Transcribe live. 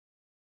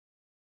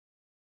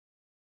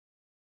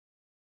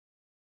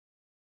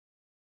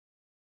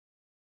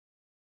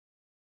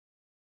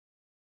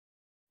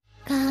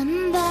頑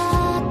張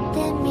って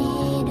み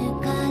る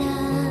から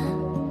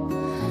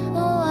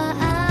終わ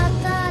っ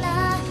たら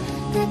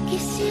抱き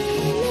しめ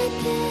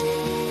て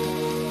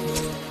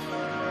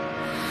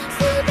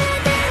全て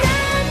懐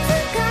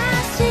か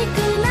しく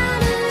な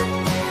る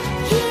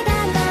日だ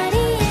まり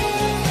へ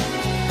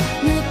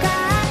向か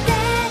って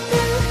く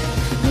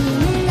み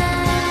んな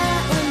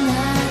同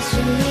じ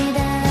だ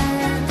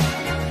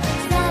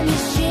寂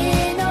し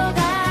いのが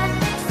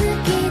好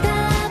きだ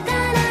か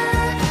ら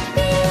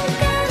敏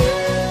感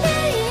で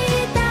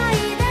いたい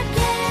だけ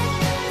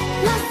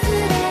忘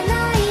れな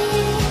い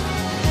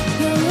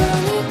よう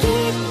にきっ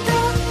と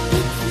い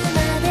つま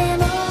で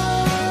も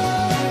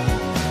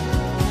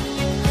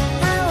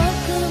青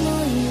く燃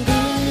ゆる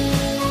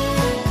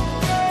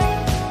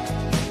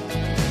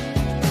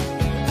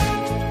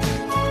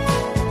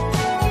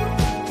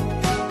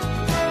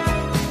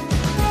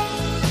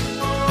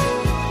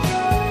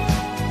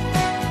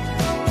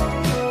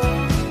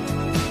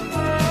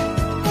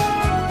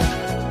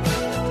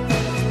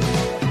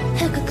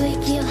深く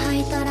息を吐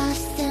いたら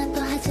自然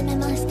と初め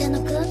まして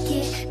の空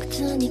気苦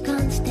痛に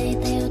感じてい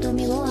たよど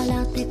みを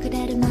洗ってく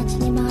れる街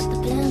に待った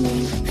ブルーミ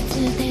ング普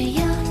通でい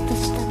ようと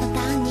した途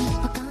端に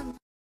わかんない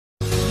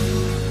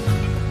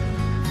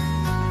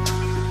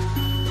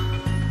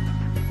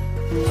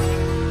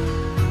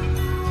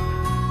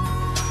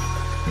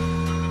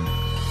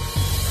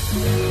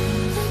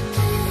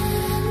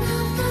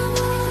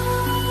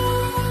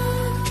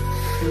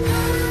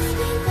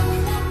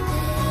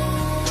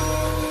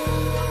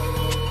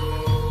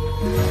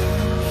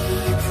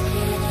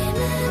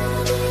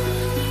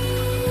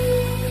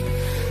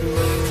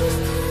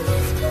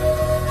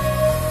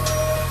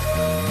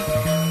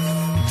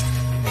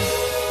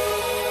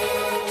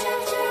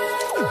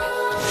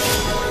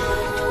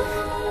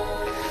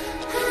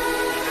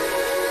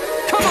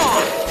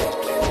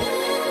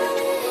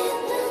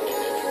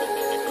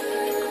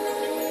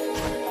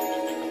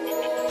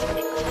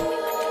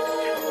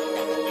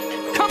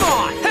Come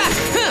on! Ha!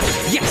 Huh!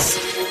 Yes!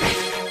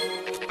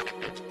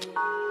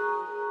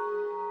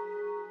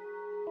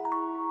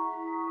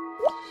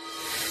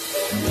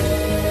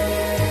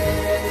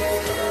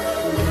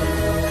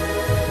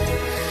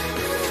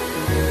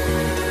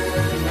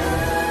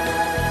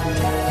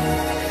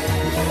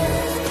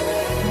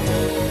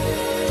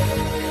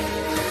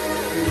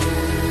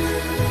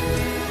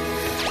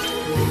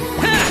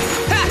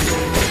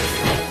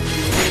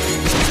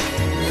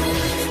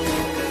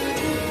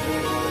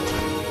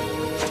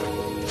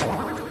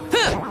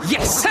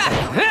 Yes! Ha!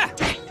 Ha!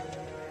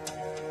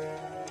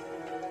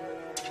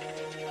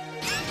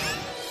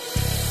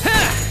 Ha!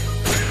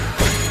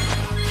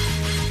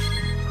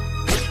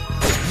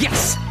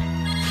 Yes!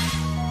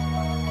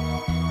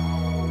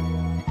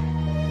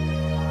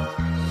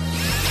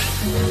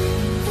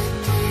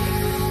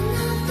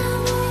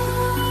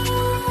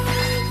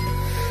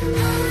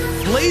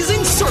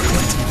 Blazing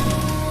circlet!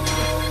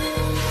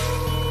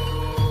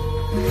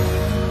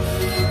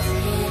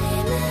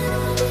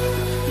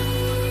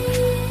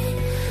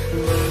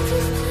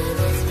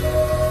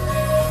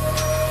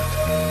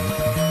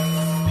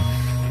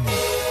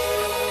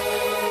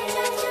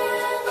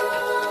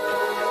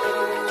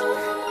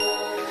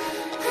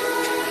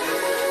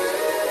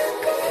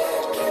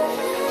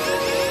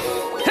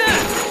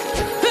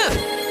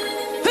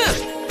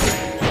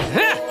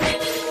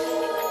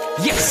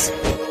 Yes!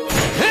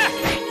 Ha!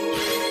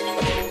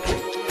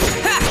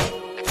 Ha! Ha!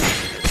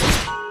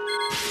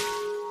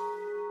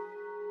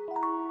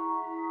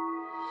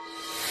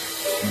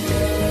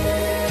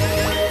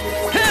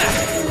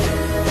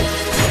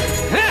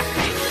 Ha!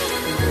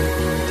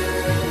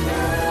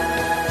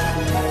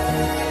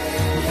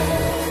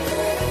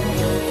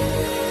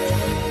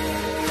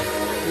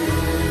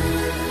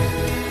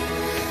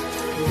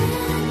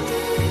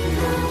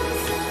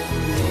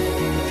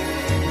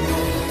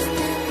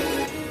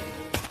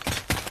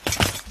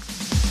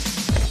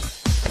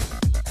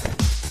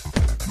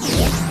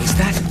 Is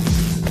that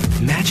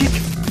magic?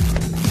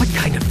 What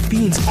kind of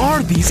fiends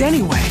are these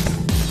anyway?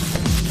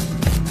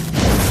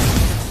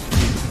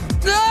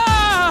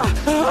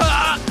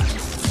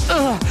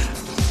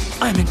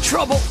 I'm in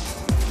trouble.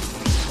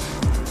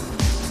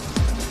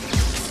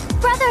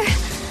 Brother,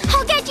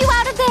 I'll get you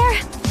out of there.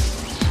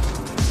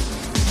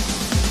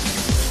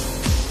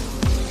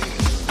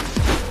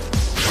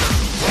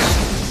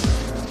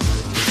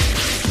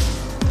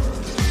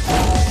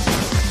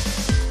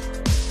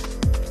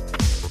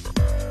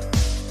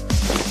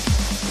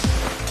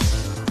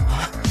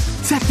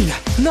 Zephia,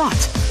 not!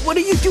 What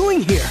are you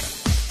doing here?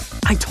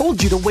 I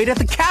told you to wait at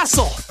the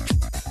castle!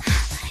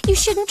 You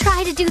shouldn't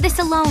try to do this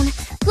alone.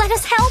 Let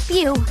us help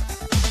you.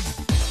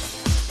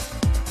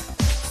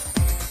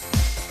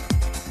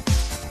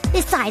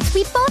 Besides,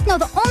 we both know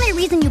the only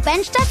reason you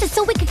benched us is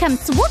so we could come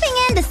swooping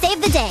in to save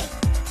the day.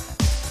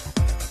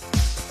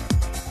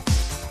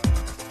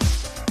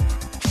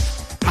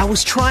 I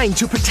was trying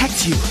to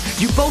protect you.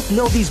 You both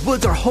know these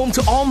woods are home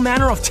to all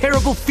manner of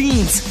terrible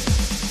fiends.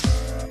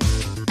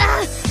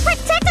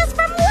 Protect us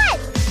from what?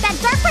 That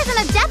dark prison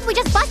of death we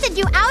just busted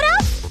you out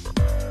of?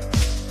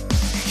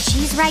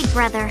 She's right,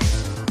 brother.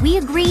 We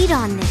agreed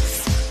on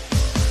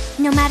this.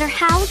 No matter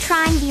how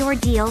trying the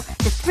ordeal,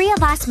 the three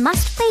of us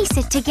must face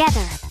it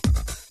together.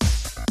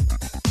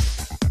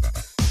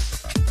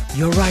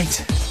 You're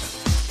right.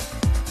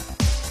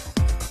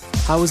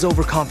 I was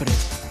overconfident,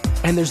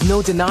 and there's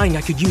no denying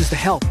I could use the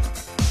help.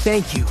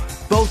 Thank you,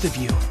 both of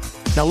you.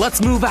 Now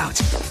let's move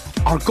out.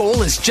 Our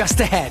goal is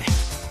just ahead.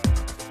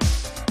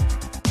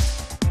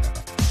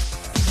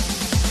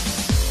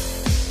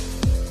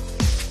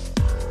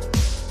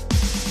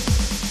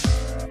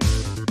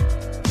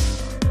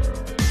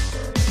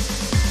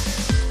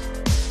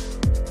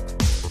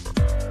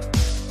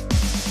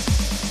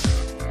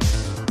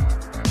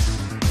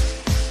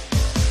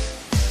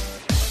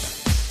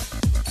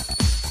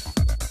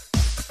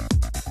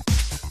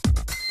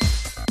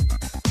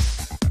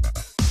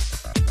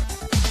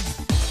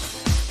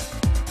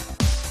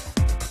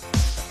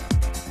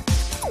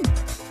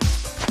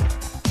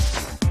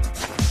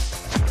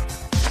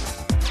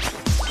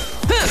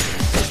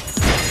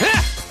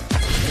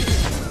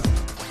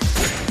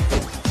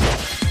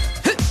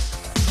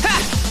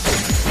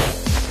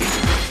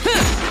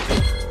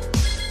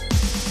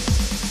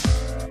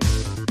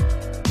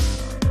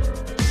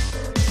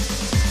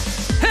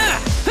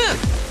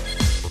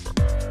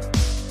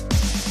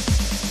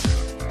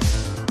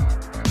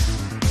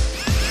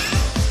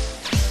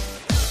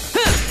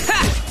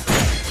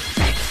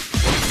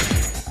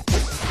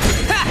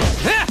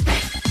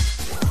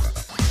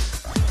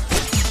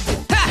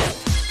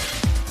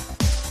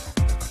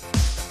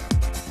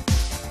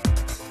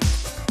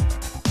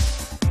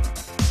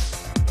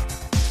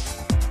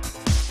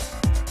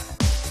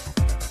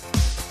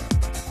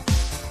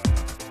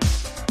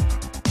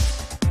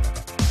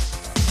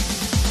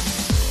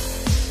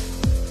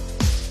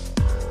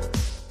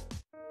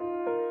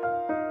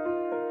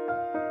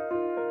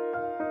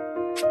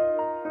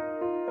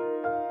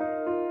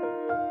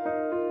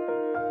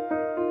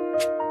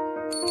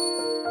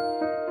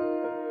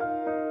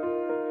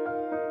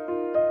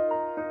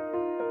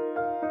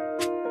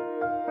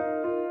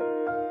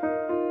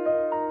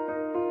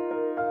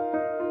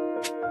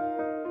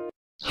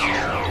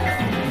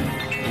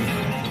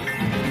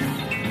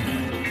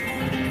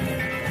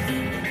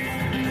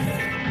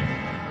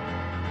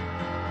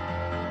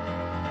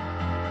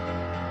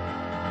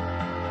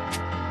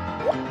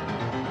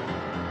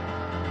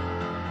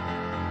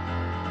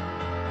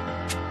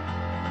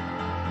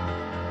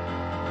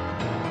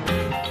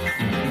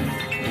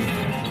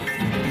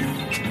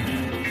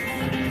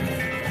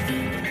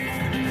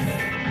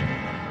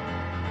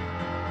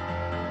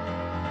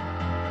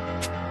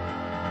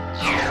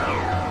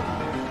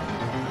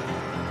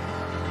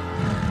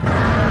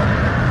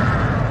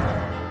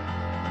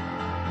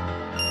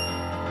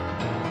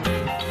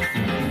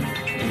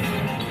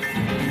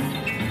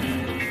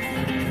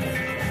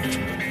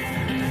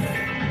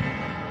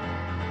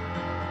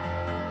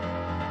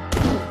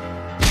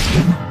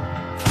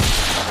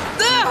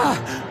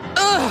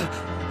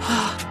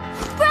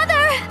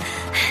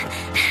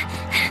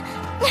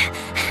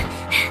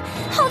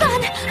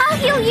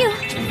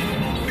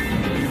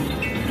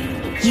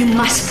 You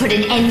must put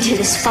an end to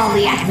this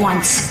folly at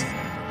once.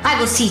 I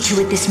will see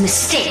to it this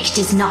mistake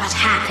does not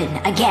happen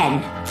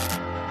again.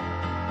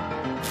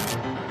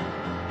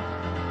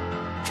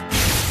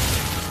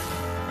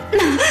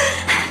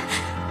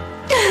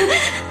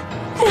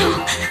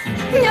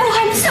 No,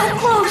 I'm so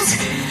close.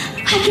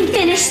 I can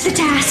finish the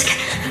task.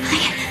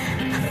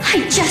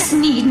 I just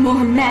need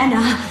more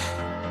mana.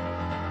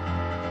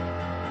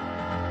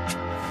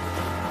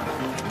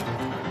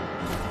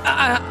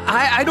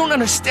 I don't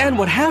understand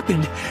what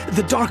happened.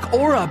 The dark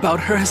aura about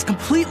her has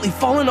completely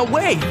fallen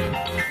away.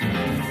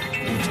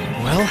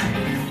 Well,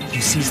 you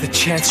seize the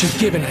chance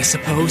you're given, I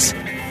suppose.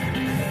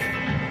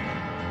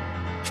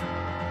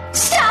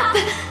 Stop!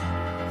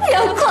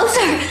 No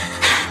closer!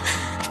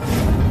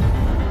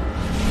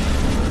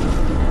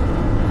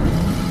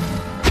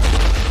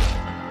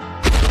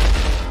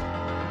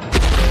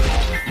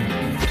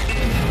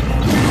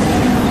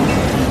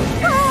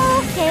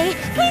 Okay,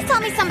 please tell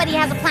me somebody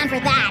has a plan for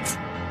that.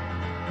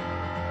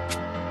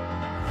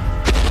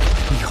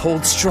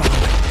 Hold strong.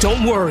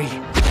 Don't worry.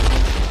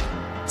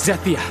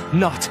 Zethia,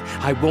 not.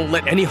 I won't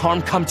let any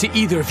harm come to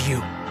either of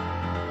you.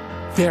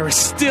 There is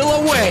still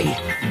a way!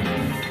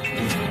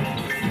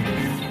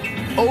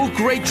 O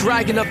great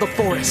dragon of the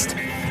forest,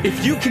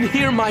 if you can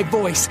hear my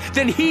voice,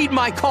 then heed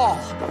my call.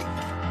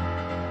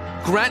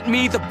 Grant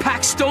me the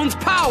Pact Stone's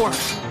power!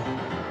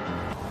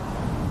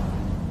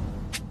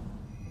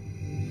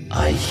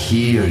 I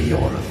hear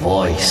your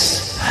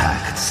voice,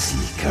 Pact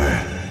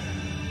Seeker.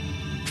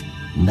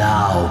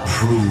 Now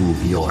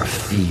prove your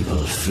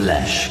feeble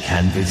flesh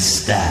can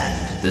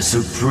withstand the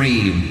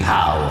supreme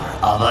power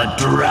of a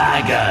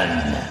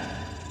dragon!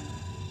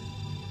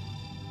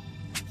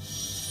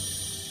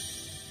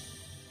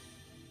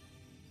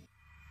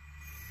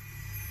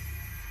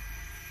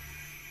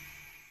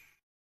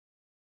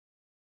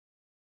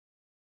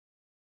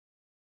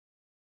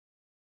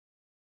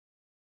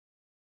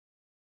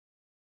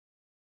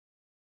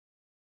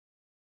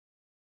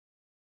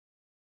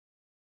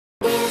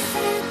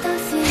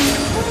 Listen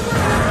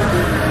to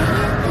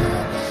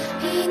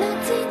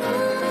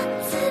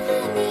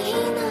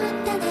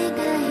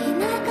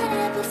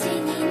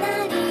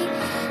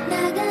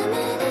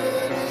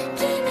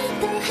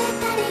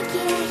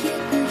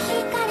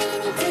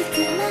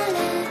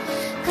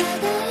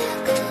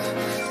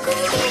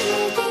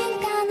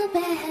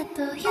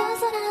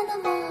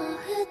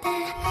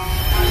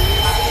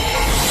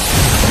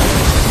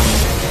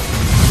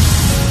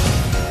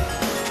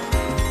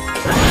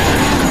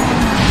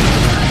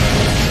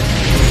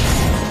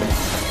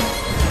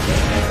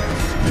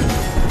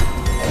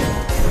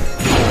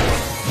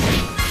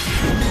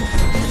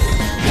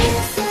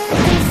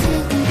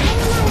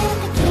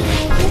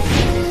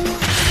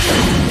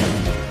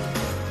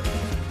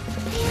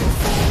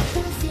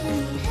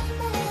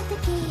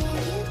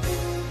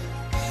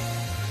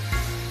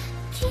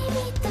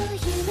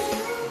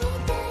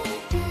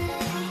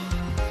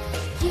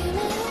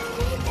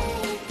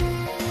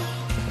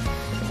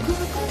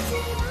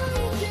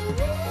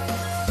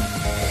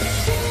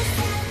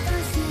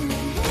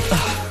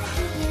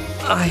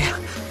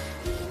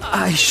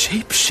I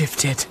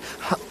shapeshifted.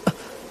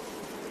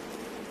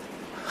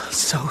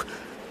 So,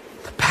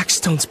 the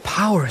Packstone's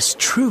power is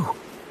true.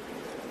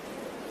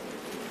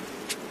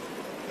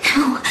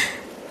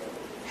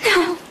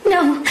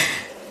 No.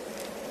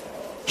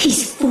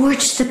 He's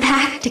forged the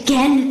pact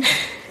again.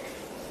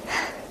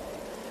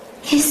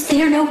 Is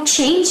there no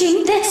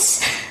changing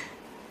this?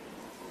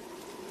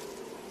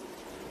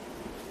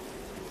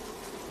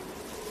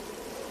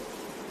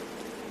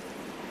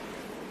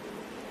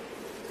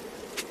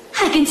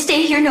 I can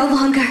stay here no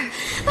longer,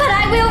 but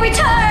I will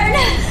return!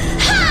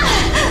 Ha!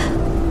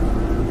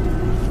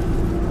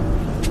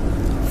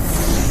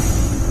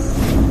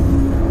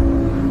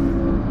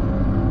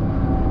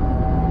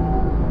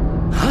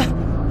 Huh?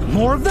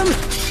 More of them?